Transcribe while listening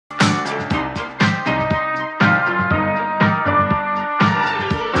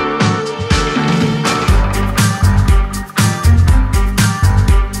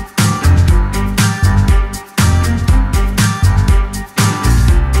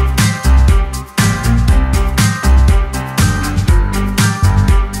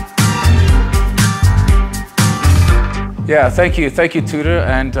Yeah, thank you, Tudor,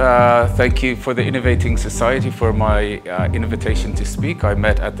 and thank you for the Innovating Society for my invitation to speak. I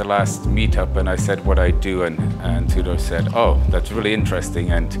met at the last meetup and I said what I do, and Tudor said, "Oh, that's really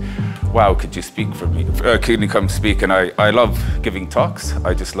interesting, and wow, could you speak for me? Can you come speak?" And I love giving talks.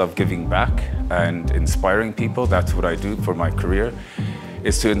 I just love giving back and inspiring people. That's what I do for my career,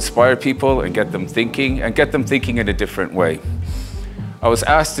 is to inspire people and get them thinking in a different way. I was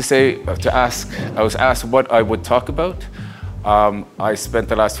asked what I would talk about. I spent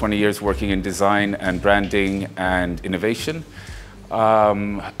the last 20 years working in design and branding and innovation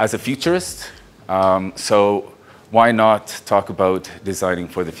as a futurist. So why not talk about designing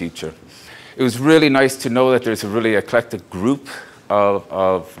for the future? It was really nice to know that there's a really eclectic group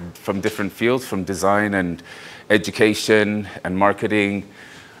from different fields, from design and education and marketing,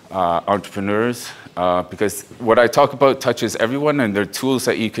 entrepreneurs. Because what I talk about touches everyone, and there are tools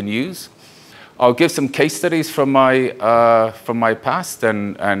that you can use. I'll give some case studies from my past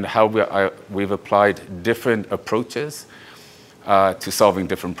and how we've applied different approaches to solving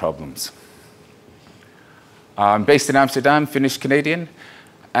different problems. I'm based in Amsterdam, Finnish Canadian,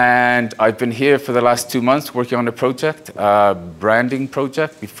 and I've been here for the last 2 months working on a project, a branding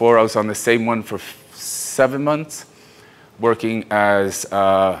project. Before I was on the same one for 7 months, working as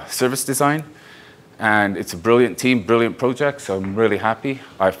service design. And it's a brilliant team, brilliant project, so I'm really happy.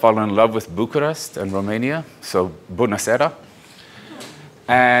 I've fallen in love with Bucharest and Romania, so bună seara.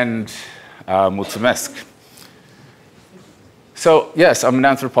 And mulțumesc. So yes, I'm an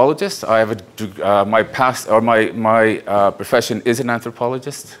anthropologist. I have my profession is an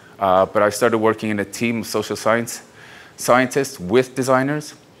anthropologist, but I started working in a team of social scientists with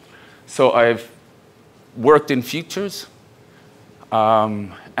designers. So I've worked in futures.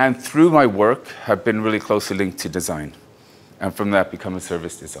 And through my work, have been really closely linked to design. And from that, become a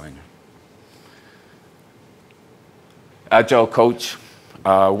service designer. Agile coach,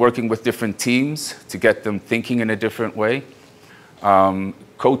 working with different teams to get them thinking in a different way.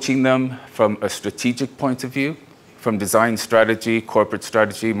 Coaching them from a strategic point of view, from design strategy, corporate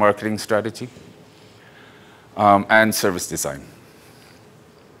strategy, marketing strategy, and service design.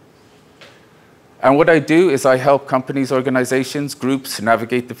 And what I do is I help companies, organizations, groups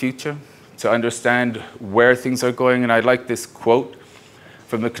navigate the future, to understand where things are going. And I like this quote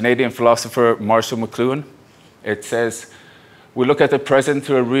from the Canadian philosopher Marshall McLuhan. It says, "We look at the present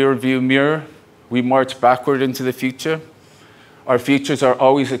through a rear view mirror. We march backward into the future. Our futures are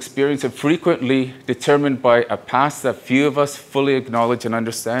always experienced and frequently determined by a past that few of us fully acknowledge and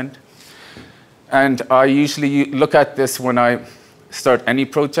understand." And I usually look at this when I start any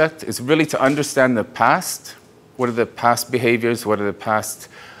project, is really to understand the past. What are the past behaviors? What are the past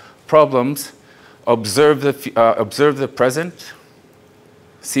problems? Observe the present.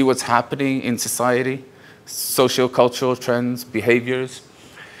 See what's happening in society, socio-cultural trends, behaviors,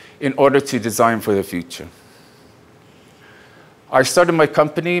 in order to design for the future. I started my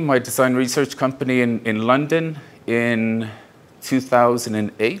company, my design research company in London in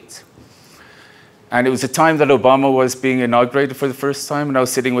 2008. And it was a time that Obama was being inaugurated for the first time, and I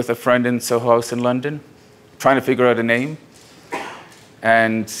was sitting with a friend in Soho House in London, trying to figure out a name.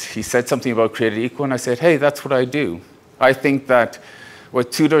 And he said something about created equal, and I said, hey, that's what I do. I think that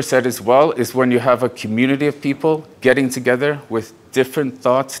what Tudor said as well is when you have a community of people getting together with different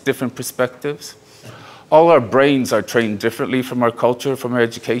thoughts, different perspectives. All our brains are trained differently from our culture, from our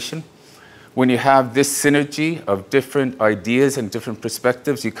education. When you have this synergy of different ideas and different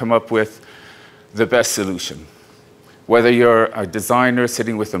perspectives, you come up with the best solution. Whether you're a designer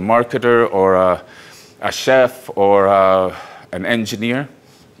sitting with a marketer or a chef or an engineer,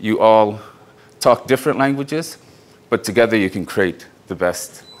 you all talk different languages, but together you can create the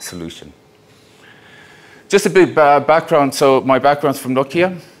best solution. Just a bit background. So my background's from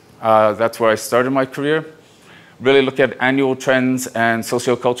Nokia. That's where I started my career. Really look at annual trends and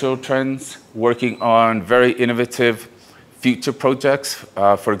socio-cultural trends, working on very innovative future projects,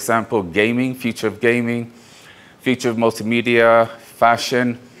 for example, gaming, future of gaming, future of multimedia,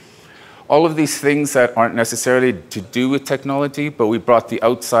 fashion, all of these things that aren't necessarily to do with technology, but we brought the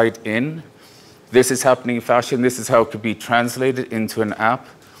outside in. This is happening in fashion. This is how it could be translated into an app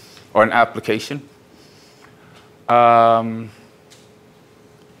or an application. And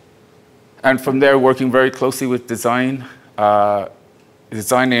from there, working very closely with design,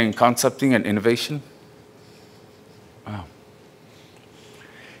 designing and concepting and innovation.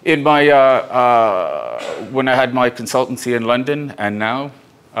 In my, when I had my consultancy in London, and now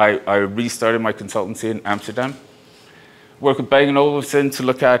I restarted my consultancy in Amsterdam. Work with Bang & Olufsen to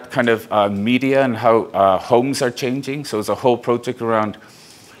look at kind of media and how homes are changing. So it's a whole project around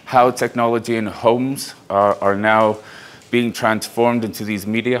how technology in homes are now being transformed into these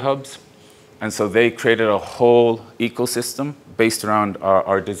media hubs. And so they created a whole ecosystem based around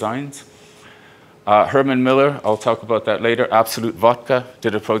our designs. Herman Miller, I'll talk about that later. Absolut vodka,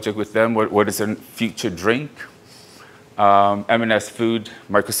 did a project with them. What is a future drink? M&S Food,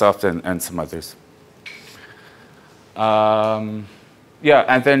 Microsoft, and some others. Yeah,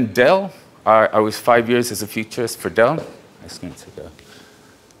 and then Dell. I was 5 years as a futurist for Dell. I'm just going to take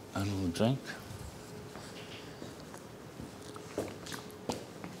a little drink.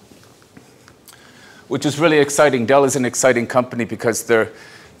 Which is really exciting. Dell is an exciting company because their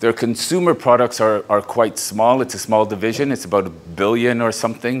consumer products are quite small. It's a small division. It's about $1 billion or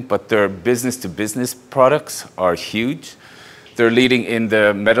something, but their business-to-business products are huge. They're leading in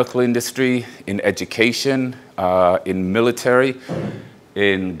the medical industry, in education, in military,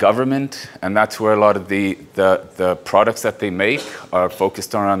 in government, and that's where a lot of the products that they make are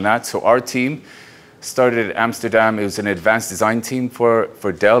focused around that. So our team started at Amsterdam. It was an advanced design team for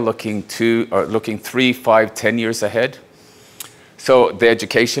Dell, looking 3, 5, 10 years ahead. So the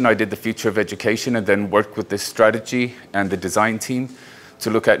education, I did the future of education and then worked with the strategy and the design team to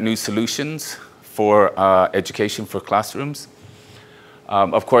look at new solutions for education for classrooms.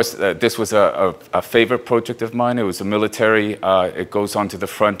 Of course, this was a favorite project of mine. It was a military, it goes onto the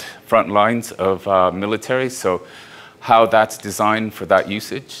front lines of military, so how that's designed for that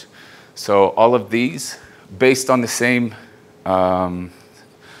usage. So all of these, based on the same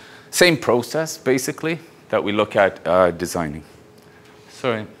process, basically, that we look at designing.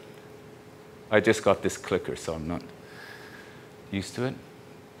 Sorry, I just got this clicker, so I'm not used to it.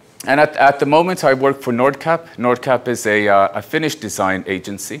 And at the moment, I work for Nordkapp. Nordkapp is a Finnish design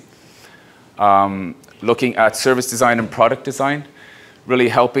agency looking at service design and product design, really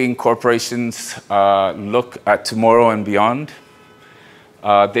helping corporations look at tomorrow and beyond.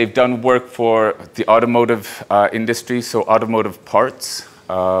 They've done work for the automotive industry, so automotive parts,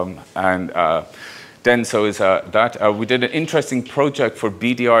 and Denso is that. We did an interesting project for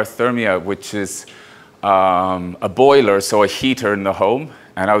BDR Thermia, which is a boiler, so a heater in the home.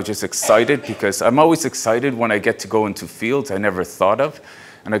 And I was just excited because I'm always excited when I get to go into fields I never thought of.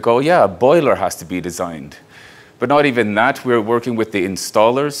 And I go, yeah, a boiler has to be designed. But not even that. We're working with the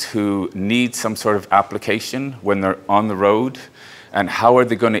installers who need some sort of application when they're on the road. And how are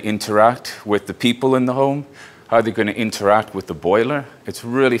they going to interact with the people in the home? How are they going to interact with the boiler? It's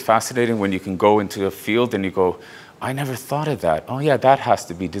really fascinating when you can go into a field and you go, I never thought of that. Oh, yeah, that has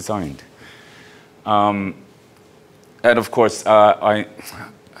to be designed. And of course, ING,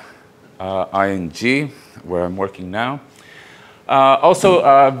 where I'm working now. Also,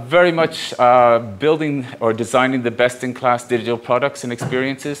 very much building or designing the best-in-class digital products and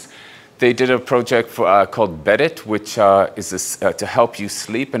experiences. They did a project called Bedit, which is to help you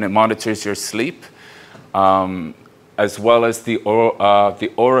sleep, and it monitors your sleep, as well as the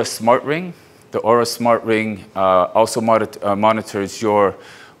Aura Smart Ring. The Aura Smart Ring also monitors your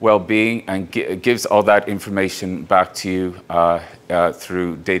well-being and gives all that information back to you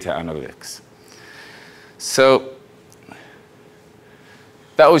through data analytics. So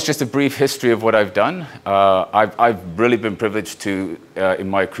that was just a brief history of what I've done. I've really been privileged to, in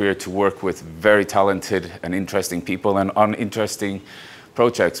my career, to work with very talented and interesting people and on interesting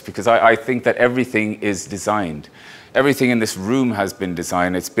projects, because I think that everything is designed. Everything in this room has been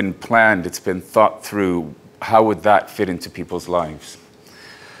designed. It's been planned. It's been thought through. How would that fit into people's lives?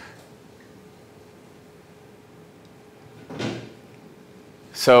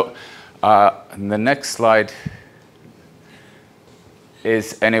 So the next slide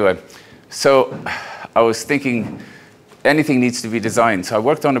is, anyway, so I was thinking anything needs to be designed. So I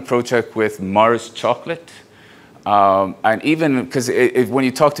worked on a project with Mars Chocolate. And even, because when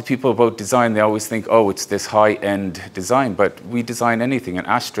you talk to people about design, they always think, oh, it's this high-end design. But we design anything. An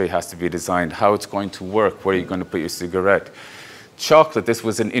ashtray has to be designed, how it's going to work, where you're going to put your cigarette. Chocolate, this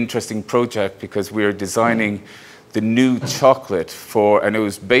was an interesting project because we were designing the new chocolate and it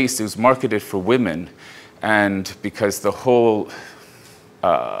was marketed for women, and because the whole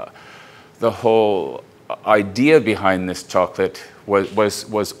idea behind this chocolate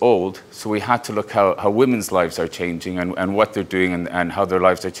was old, so we had to look how women's lives are changing and what they're doing and how their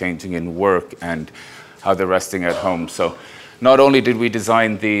lives are changing in work and how they're resting at home. So not only did we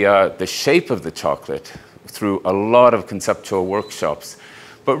design the shape of the chocolate through a lot of conceptual workshops,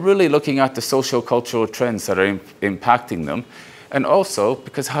 but really looking at the social cultural trends that are impacting them. And also,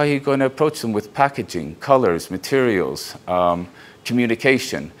 because how are you going to approach them with packaging, colors, materials,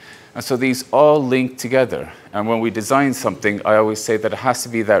 communication. And so these all link together. And when we design something, I always say that it has to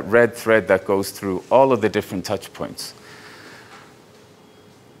be that red thread that goes through all of the different touch points.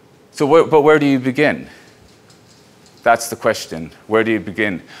 So but where do you begin? That's the question. Where do you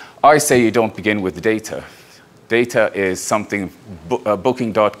begin? I say you don't begin with data. Data is something,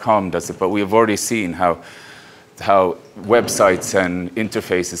 booking.com does it, but we've already seen how websites and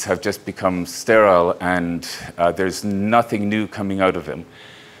interfaces have just become sterile, and there's nothing new coming out of them.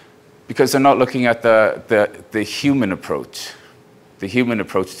 Because they're not looking at the human approach. The human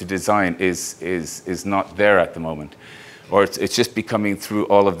approach to design is not there at the moment, or it's just becoming through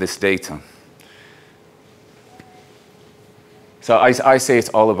all of this data. So I say it's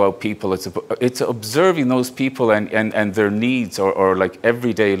all about people. It's observing those people and their needs or like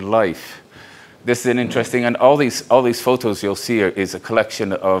everyday life. This is an interesting, and all these photos you'll see is a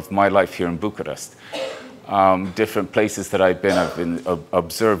collection of my life here in Bucharest. Different places that I've been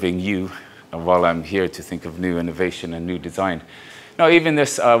observing you while I'm here to think of new innovation and new design. Now, even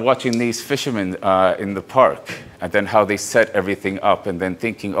this, watching these fishermen in the park, and then how they set everything up, and then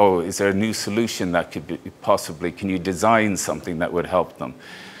thinking, oh, is there a new solution that could be possibly, can you design something that would help them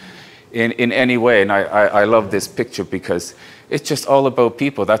in any way? And I love this picture because it's just all about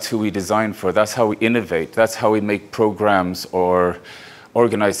people. That's who we design for. That's how we innovate. That's how we make programs or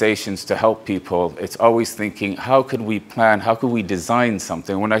organizations to help people. It's always thinking, how could we plan? How could we design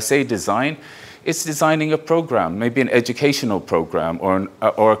something? When I say design, it's designing a program, maybe an educational program or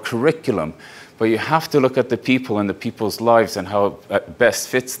a curriculum. But you have to look at the people and the people's lives and how it best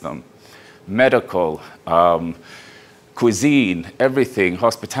fits them. Medical, cuisine, everything,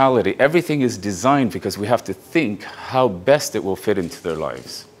 hospitality, everything is designed because we have to think how best it will fit into their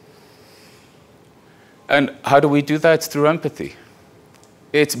lives. And how do we do that? It's through empathy.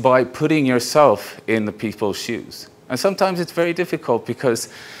 It's by putting yourself in the people's shoes. And sometimes it's very difficult because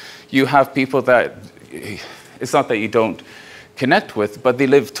you have people that, it's not that you don't connect with, but they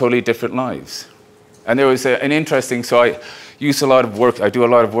live totally different lives. And there was an interesting, so I use a lot of work, I do a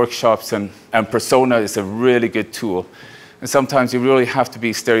lot of workshops, and persona is a really good tool. And sometimes you really have to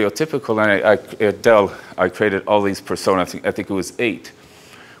be stereotypical, and at Dell, I created all these personas, I think it was 8.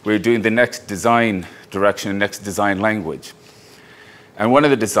 We were doing the next design direction, next design language. And one of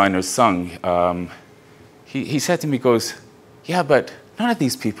the designers sung, he said to me, goes, yeah, but none of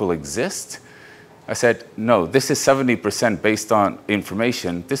these people exist. I said, no, this is 70% based on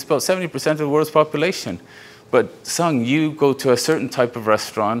information. This is about 70% of the world's population. But Sung, you go to a certain type of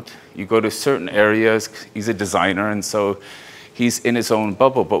restaurant, you go to certain areas, he's a designer, and so he's in his own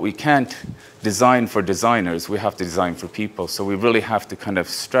bubble, but we can't design for designers, we have to design for people. So we really have to kind of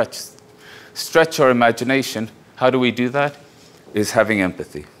stretch our imagination. How do we do that? Is having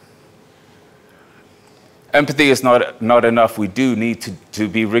empathy. Empathy is not enough. We do need to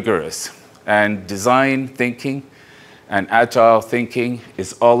be rigorous. And design thinking and agile thinking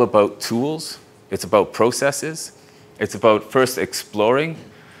is all about tools. It's about processes. It's about first exploring,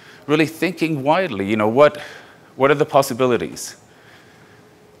 really thinking widely. You know, what are the possibilities?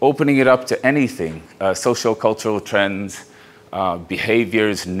 Opening it up to anything, social, cultural trends,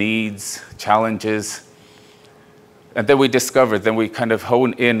 behaviors, needs, challenges. And then we discover, then we kind of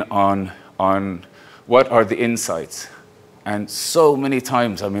hone in on what are the insights. And so many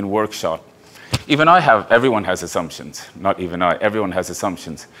times I'm in workshop. Even everyone has assumptions. Not even everyone has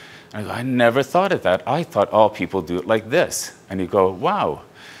assumptions. And I go, I never thought of that. I thought all people do it like this. And you go, wow.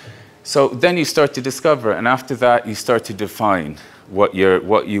 So then you start to discover, and after that you start to define what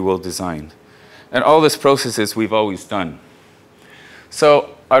you will design. And all this processes we've always done.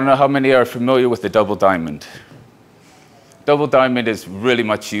 So I don't know how many are familiar with the double diamond. Double diamond is really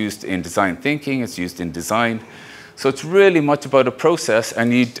much used in design thinking, it's used in design. So it's really much about a process,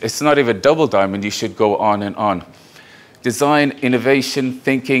 and it's not even double diamond, you should go on and on. Design, innovation,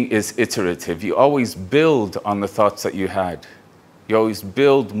 thinking is iterative. You always build on the thoughts that you had. You always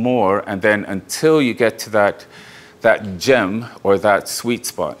build more, and then until you get to that gem or that sweet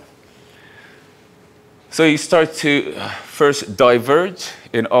spot. So you start to first diverge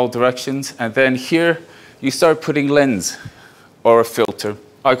in all directions, and then here you start putting lens or a filter.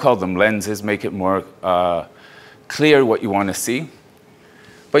 I call them lenses, make it more clear what you want to see.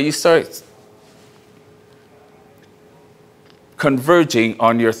 But you start converging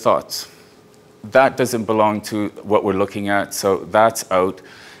on your thoughts. That doesn't belong to what we're looking at, so that's out.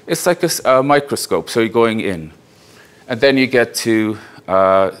 It's like a microscope, so you're going in. And then you get to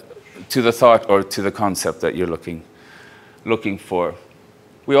the thought or to the concept that you're looking for.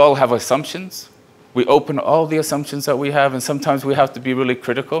 We all have assumptions. We open all the assumptions that we have, and sometimes we have to be really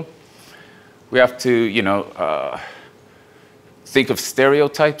critical. We have to, think of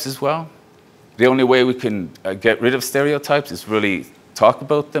stereotypes as well. The only way we can get rid of stereotypes is really talk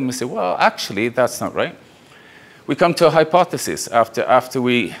about them and say, well, actually, that's not right. We come to a hypothesis after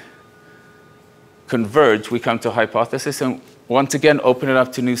we converge, we come to a hypothesis, and once again, open it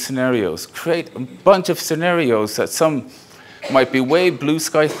up to new scenarios. Create a bunch of scenarios that some might be way blue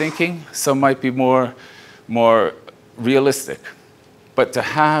sky thinking, some might be more realistic. But to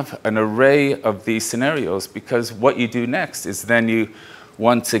have an array of these scenarios, because what you do next is then you,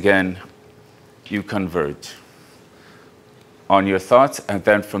 once again, you converge on your thoughts, and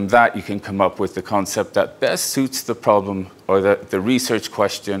then from that you can come up with the concept that best suits the problem or the research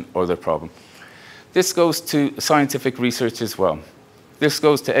question or the problem. This goes to scientific research as well. This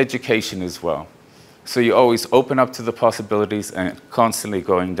goes to education as well. So you always open up to the possibilities and constantly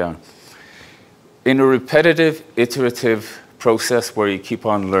going down. In a repetitive, iterative process where you keep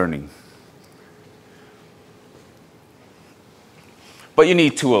on learning. But you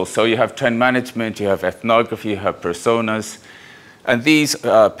need tools. So you have trend management, you have ethnography, you have personas. And these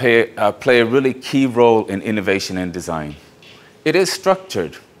play a really key role in innovation and design. It is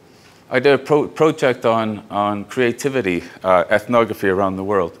structured. I did a project on creativity, ethnography around the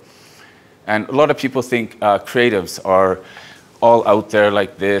world. And a lot of people think creatives are all out there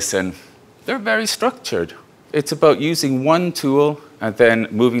like this, and they're very structured. It's about using one tool and then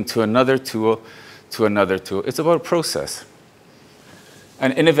moving to another tool, to another tool. It's about a process.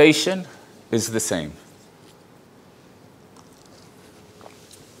 And innovation is the same.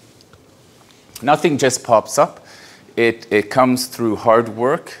 Nothing just pops up. It comes through hard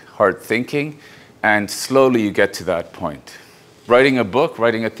work, hard thinking, and slowly you get to that point. Writing a book,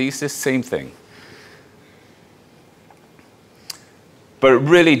 writing a thesis, same thing. But it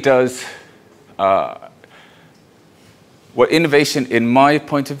really does, what innovation, in my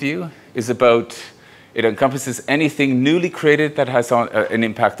point of view, is about, it encompasses anything newly created that has an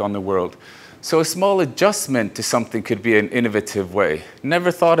impact on the world. So a small adjustment to something could be an innovative way.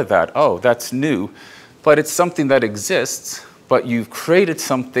 Never thought of that. Oh, that's new. But it's something that exists, but you've created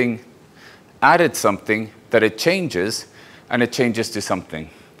something, added something, that it changes, and it changes to something.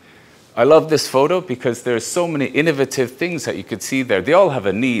 I love this photo because there's so many innovative things that you could see there. They all have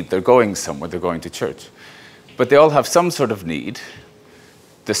a need. They're going somewhere. They're going to church. But they all have some sort of need.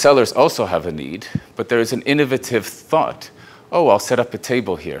 The sellers also have a need, but there is an innovative thought. Oh, I'll set up a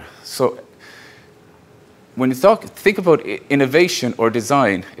table here. So when you think about innovation or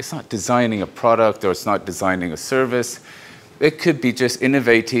design, it's not designing a product or it's not designing a service. It could be just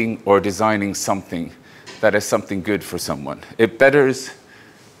innovating or designing something that is something good for someone. It betters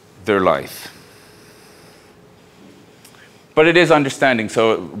their life. But it is understanding.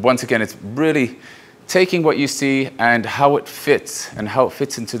 So once again, it's really taking what you see and how it fits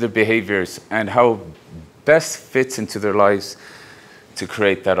into their behaviors and how best fits into their lives to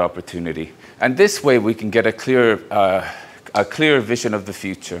create that opportunity. And this way we can get a clear vision of the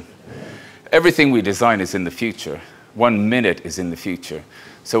future. Everything we design is in the future. 1 minute is in the future.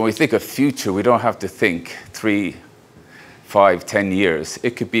 So when we think of future, we don't have to think 3, 5, 10 years.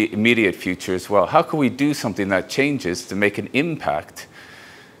 It could be immediate future as well. How can we do something that changes to make an impact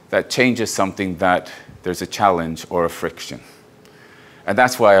that changes something that there's a challenge or a friction? And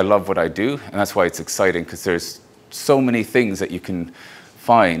that's why I love what I do, and that's why it's exciting, because there's so many things that you can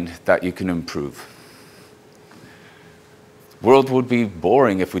find that you can improve. The world would be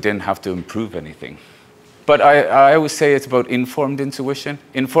boring if we didn't have to improve anything. But I always say it's about informed intuition.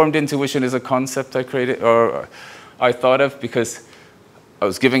 Informed intuition is a concept I created, or I thought of, because I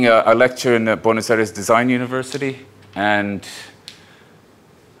was giving a lecture in Buenos Aires Design University, and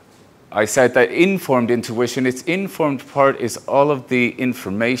I said that informed intuition, its informed part is all of the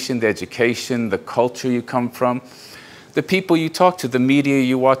information, the education, the culture you come from, the people you talk to, the media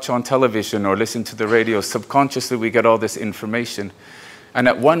you watch on television or listen to the radio. Subconsciously, we get all this information. And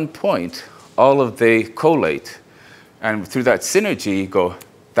at one point, all of they collate. And through that synergy, you go,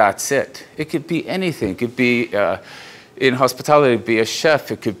 that's it. It could be anything. It could be, in hospitality, it could be a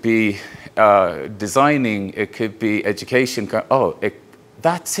chef. It could be designing. It could be education. Oh,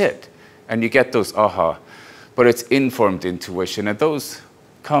 that's it. And you get those aha. But it's informed intuition. And those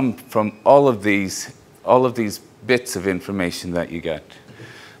come from all of these bits of information that you get,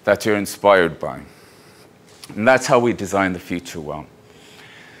 that you're inspired by. And that's how we design the future well.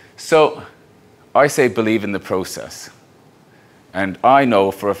 So I say believe in the process. And I know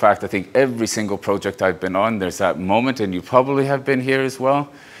for a fact, I think every single project I've been on, there's that moment, and you probably have been here as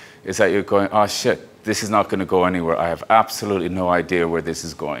well, is that you're going, oh shit, this is not going to go anywhere. I have absolutely no idea where this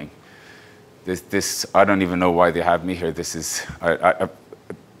is going. I don't even know why they have me here. I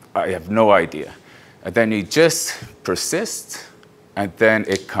have no idea. And then you just persist, and then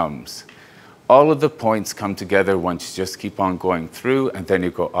it comes. All of the points come together once you just keep on going through, and then you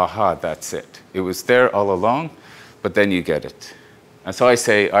go, aha, that's it. It was there all along, but then you get it. And so I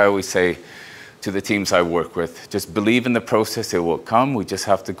always say, to the teams I work with. Just believe in the process, it will come. We just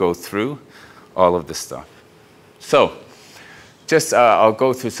have to go through all of this stuff. So, I'll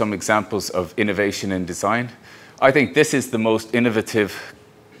go through some examples of innovation in design. I think this is the most innovative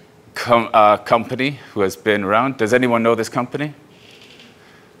company who has been around. Does anyone know this company?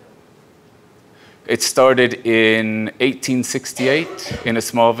 It started in 1868 in a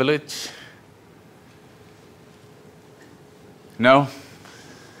small village. No?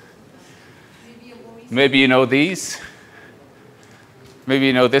 Maybe you know these. Maybe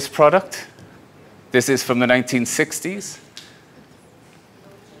you know this product. This is from the 1960s.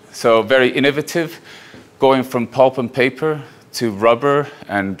 So very innovative, going from pulp and paper to rubber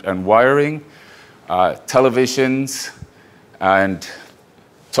and wiring, televisions and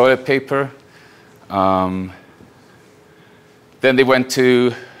toilet paper. Then they went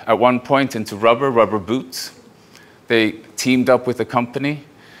to, at one point, into rubber boots. They teamed up with a company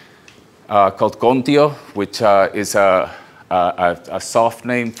called Gondio, which is a soft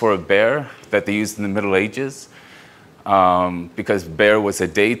name for a bear that they used in the Middle Ages. Because bear was a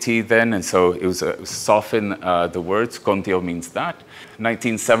deity then, and so it was soften the words. Gondio means that.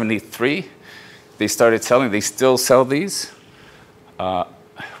 1973, they started selling. They still sell these.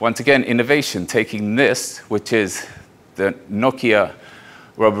 Once again, innovation, taking this, which is the Nokia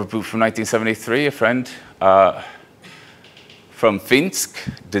rubber boot from 1973, a friend from Finsk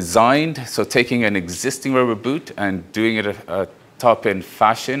designed, so taking an existing rubber boot and doing it a top-end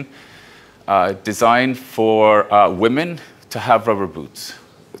fashion, designed for women to have rubber boots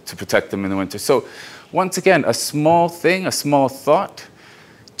to protect them in the winter. So once again, a small thing, a small thought,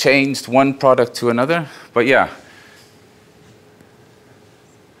 changed one product to another. But yeah,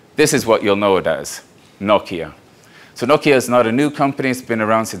 this is what you'll know it as, Nokia. So Nokia is not a new company. It's been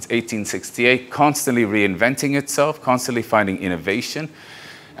around since 1868, constantly reinventing itself, constantly finding innovation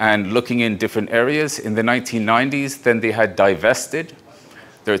and looking in different areas. In the 1990s, then they had divested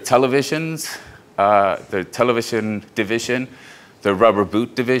their televisions, their television division, their rubber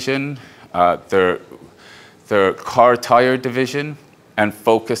boot division, their car tire division, and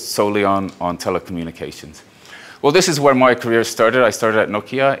focused solely on telecommunications. Well, this is where my career started. I started at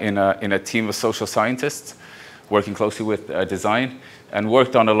Nokia in a team of social scientists, working closely with design, and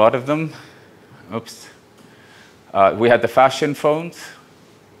worked on a lot of them. Oops. We had the fashion phones.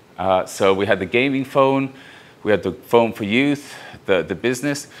 So we had the gaming phone. We had the phone for youth, the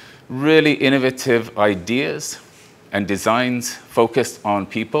business. Really innovative ideas and designs focused on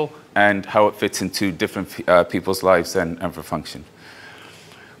people and how it fits into different people's lives and for function.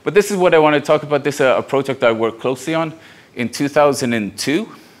 But this is what I want to talk about. This is a project I worked closely on. In 2002,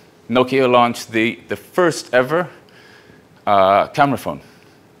 Nokia launched the first ever camera phone.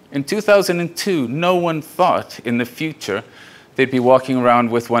 In 2002, no one thought in the future they'd be walking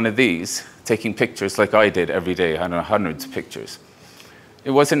around with one of these, taking pictures like I did every day. I don't know, hundreds of pictures. It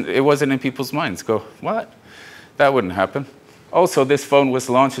wasn't in people's minds. Go, what? That wouldn't happen. Also, this phone was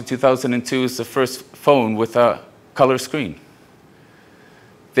launched in 2002 as the first phone with a color screen.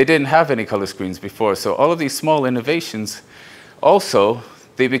 They didn't have any color screens before, so all of these small innovations, also,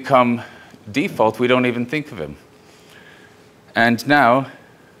 they become default. We don't even think of them. And now,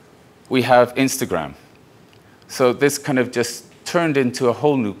 we have Instagram. So this kind of just turned into a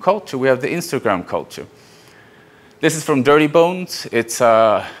whole new culture. We have the Instagram culture. This is from Dirty Bones. It's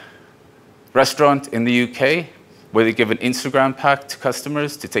a restaurant in the UK where they give an Instagram pack to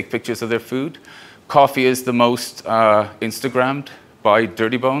customers to take pictures of their food. Coffee is the most Instagrammed by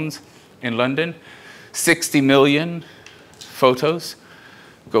Dirty Bones in London. 60 million photos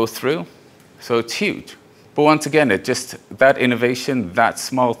go through, so it's huge. But once again, it just, that innovation, that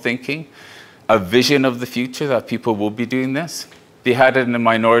small thinking, a vision of the future that people will be doing this. They had it in a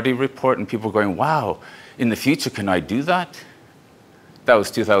Minority Report and people going, wow, in the future, can I do that? That was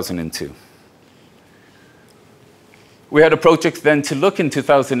 2002. We had a project then to look in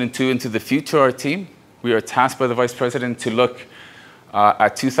 2002 into the future, our team. We were tasked by the Vice President to look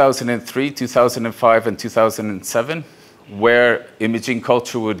at 2003, 2005, and 2007, where imaging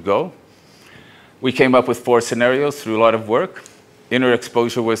culture would go. We came up with 4 scenarios through a lot of work. Inner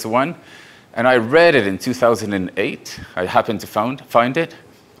exposure was one. And I read it in 2008. I happened to find it.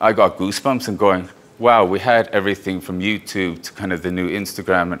 I got goosebumps and going, wow, we had everything from YouTube to kind of the new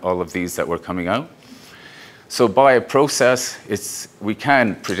Instagram and all of these that were coming out. So by a process, we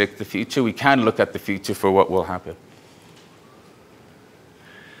can predict the future. We can look at the future for what will happen.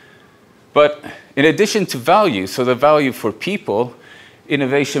 But in addition to value, so the value for people,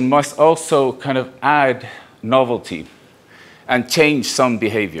 innovation must also kind of add novelty and change some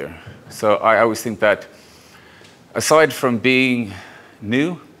behavior. So I always think that aside from being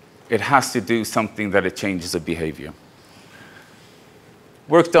new, it has to do something that it changes a behavior.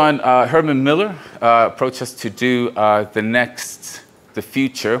 Worked on, Herman Miller approached us to do the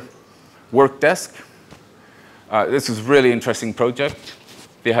future work desk. This was a really interesting project.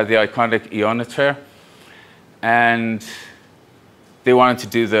 They had the iconic Iona chair, and they wanted to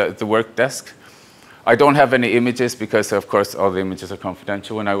do the work desk. I don't have any images because, of course, all the images are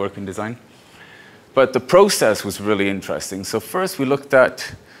confidential when I work in design. But the process was really interesting. So first we looked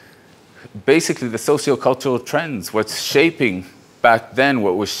at basically the socio-cultural trends, what's shaping back then,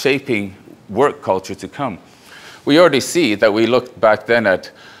 what was shaping work culture to come. We already see that we looked back then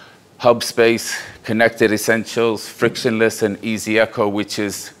at hub space, connected essentials, frictionless and easy echo, which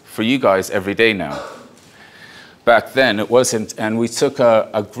is for you guys every day now. Back then it wasn't, and we took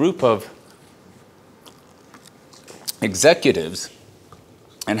a group of executives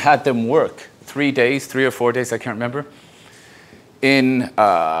and had them work 3 days, 3 or 4 days, I can't remember, in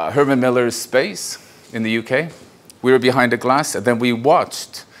Herman Miller's space in the UK. We were behind a glass, and then we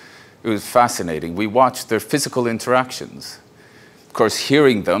watched. It was fascinating. We watched their physical interactions. Of course,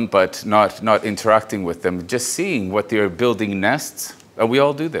 hearing them, but not interacting with them, just seeing what they're building nests. And we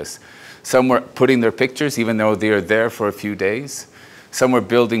all do this. Some were putting their pictures, even though they're there for a few days. Some were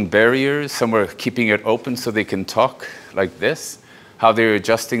building barriers. Some were keeping it open so they can talk like this, how they're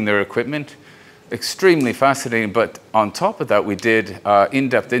adjusting their equipment. Extremely fascinating. But on top of that, we did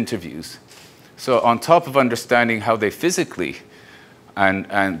in-depth interviews. So on top of understanding how they physically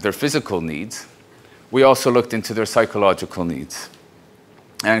and their physical needs, we also looked into their psychological needs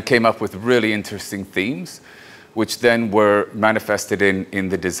and came up with really interesting themes, which then were manifested in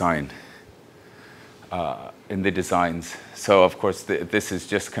the design, in the designs. So of course, this is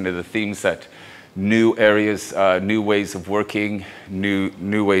just kind of the themes that new areas, new ways of working,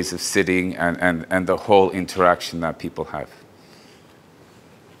 new ways of sitting, and the whole interaction that people have.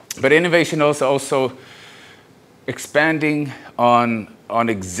 But innovation also expanding on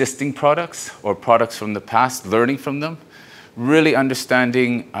existing products or products from the past, learning from them, really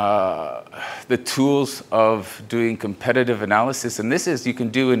understanding the tools of doing competitive analysis. And this is, you can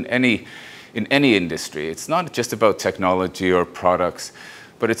do in any industry. It's not just about technology or products,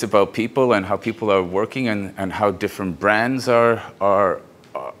 but it's about people and how people are working and how different brands are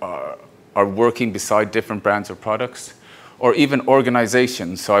working beside different brands or products, or even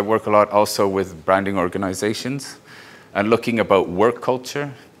organizations. So I work a lot also with branding organizations and looking about work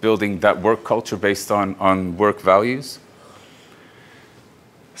culture, building that work culture based on work values.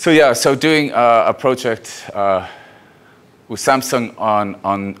 So yeah, so doing a project with Samsung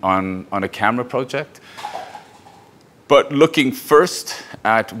on a camera project, but looking first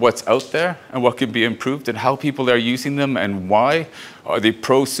at what's out there and what can be improved and how people are using them and why. Are they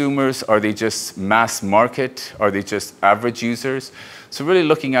prosumers? Are they just mass market? Are they just average users? So really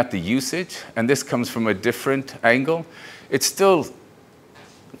looking at the usage, and this comes from a different angle. It's still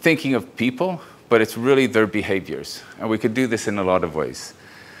thinking of people, but it's really their behaviors. And we could do this in a lot of ways.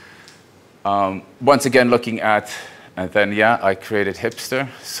 Once again, looking at, and then yeah, I created Hipster.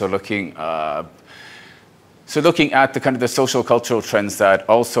 So looking at the kind of the social cultural trends that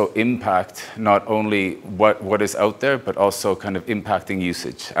also impact not only what is out there, but also kind of impacting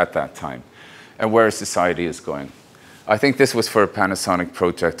usage at that time and where society is going. I think this was for a Panasonic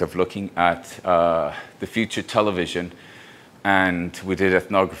project of looking at the future television, and we did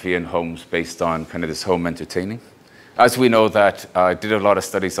ethnography in homes based on kind of this home entertaining. As we know that I did a lot of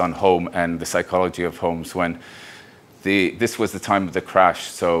studies on home and the psychology of homes when this was the time of the crash.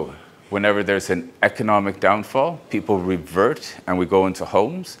 So whenever there's an economic downfall, people revert and we go into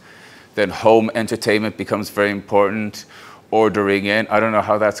homes. Then home entertainment becomes very important. Ordering in, I don't know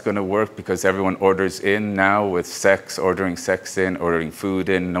how that's going to work because everyone orders in now with sex, ordering sex in, ordering food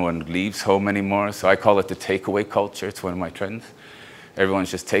in. No one leaves home anymore. So I call it the takeaway culture. It's one of my trends.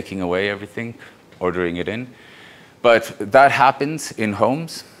 Everyone's just taking away everything, ordering it in. But that happens in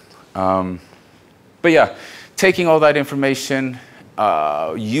homes. But yeah, taking all that information,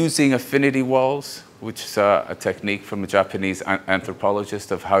 using affinity walls, which is a technique from a Japanese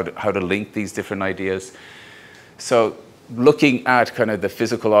anthropologist of how to link these different ideas. So looking at kind of the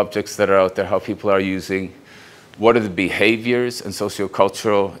physical objects that are out there, how people are using, what are the behaviors and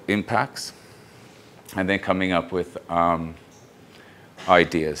sociocultural impacts, and then coming up with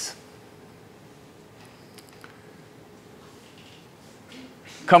ideas.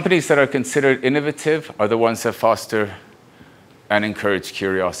 Companies that are considered innovative are the ones that foster and encourage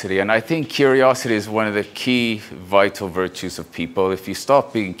curiosity. And I think curiosity is one of the key vital virtues of people. If you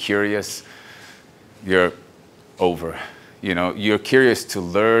stop being curious, you're over. You know, you're curious to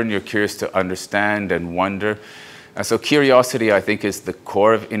learn, you're curious to understand and wonder. And so curiosity, I think, is the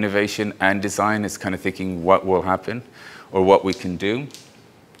core of innovation and design. It's kind of thinking what will happen or what we can do.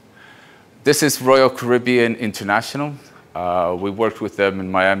 This is Royal Caribbean International. We worked with them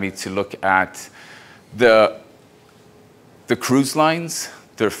in Miami to look at the cruise lines.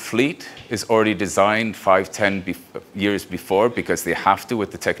 Their fleet is already designed 5-10 years before because they have to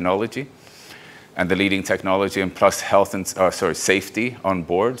with the technology and the leading technology, and plus health and safety on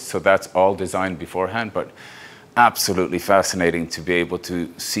board. So that's all designed beforehand, but absolutely fascinating to be able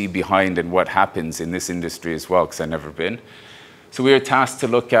to see behind and what happens in this industry as well, because I've never been. So we were tasked to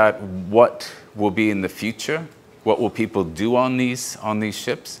look at what will be in the future, what will people do on these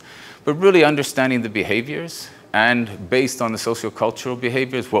ships, but really understanding the behaviors, and based on the socio-cultural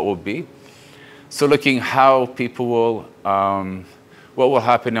behaviors, what will be. So looking how people will, what will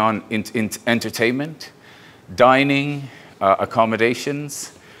happen on in entertainment, dining,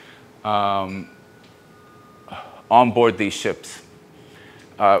 accommodations, on board these ships.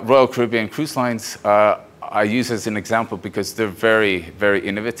 Royal Caribbean Cruise Lines, I use as an example because they're very, very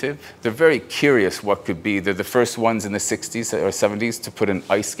innovative. They're very curious what could be. They're the first ones in the 60s or 70s to put an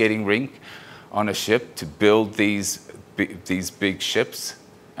ice skating rink on a ship, to build these big ships,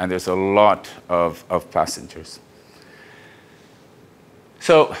 and there's a lot of passengers.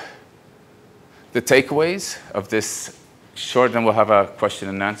 So the takeaways of this short, then we'll have a question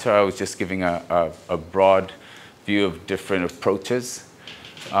and answer. I was just giving a broad view of different approaches.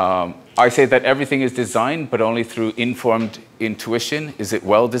 I say that everything is designed, but only through informed intuition. Is it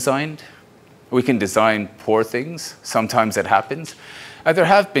well designed? We can design poor things. Sometimes it happens. There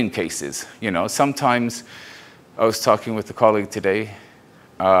have been cases, sometimes I was talking with a colleague today,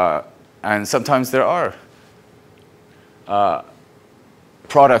 and sometimes there are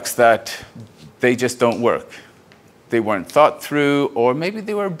products that they just don't work. They weren't thought through, or maybe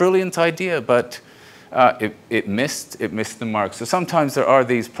they were a brilliant idea, but it missed the mark. So sometimes there are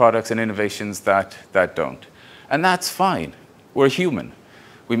these products and innovations that don't. And that's fine. We're human.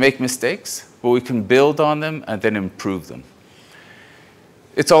 We make mistakes, but we can build on them and then improve them.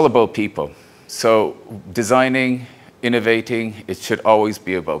 It's all about people. So designing, innovating, it should always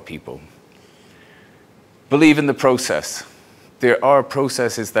be about people. Believe in the process. There are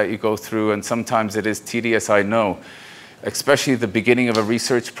processes that you go through, and sometimes it is tedious, I know, especially the beginning of a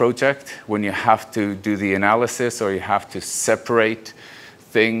research project when you have to do the analysis or you have to separate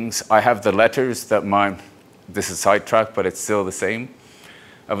things. I have the letters that this is sidetracked, but it's still the same.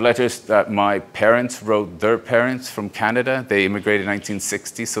 Of letters that my parents wrote their parents from Canada. They immigrated in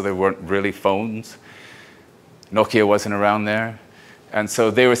 1960, so there weren't really phones. Nokia wasn't around there. And so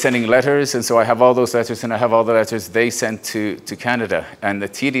they were sending letters, and so I have all those letters, and I have all the letters they sent to Canada, and the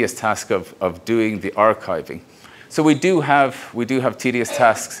tedious task of doing the archiving. So we do have tedious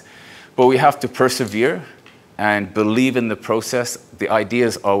tasks, but we have to persevere and believe in the process. The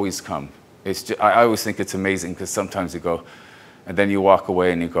ideas always come. I always think it's amazing, because sometimes you go, and then you walk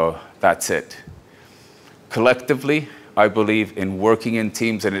away and you go, that's it. Collectively, I believe in working in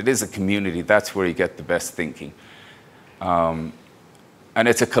teams, and it is a community. That's where you get the best thinking. And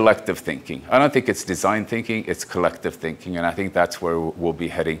it's a collective thinking. I don't think it's design thinking, it's collective thinking, and I think that's where we'll be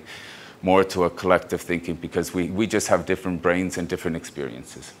heading, more to a collective thinking, because we just have different brains and different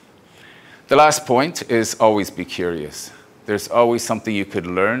experiences. The last point is always be curious. There's always something you could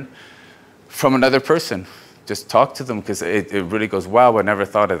learn from another person. Just talk to them, because it really goes, wow, I never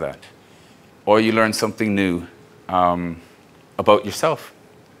thought of that. Or you learn something new about yourself.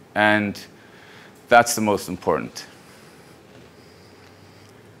 And that's the most important.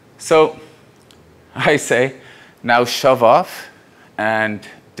 So I say, now shove off and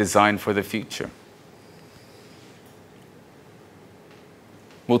design for the future.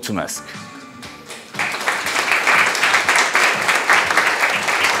 Mulțumesc.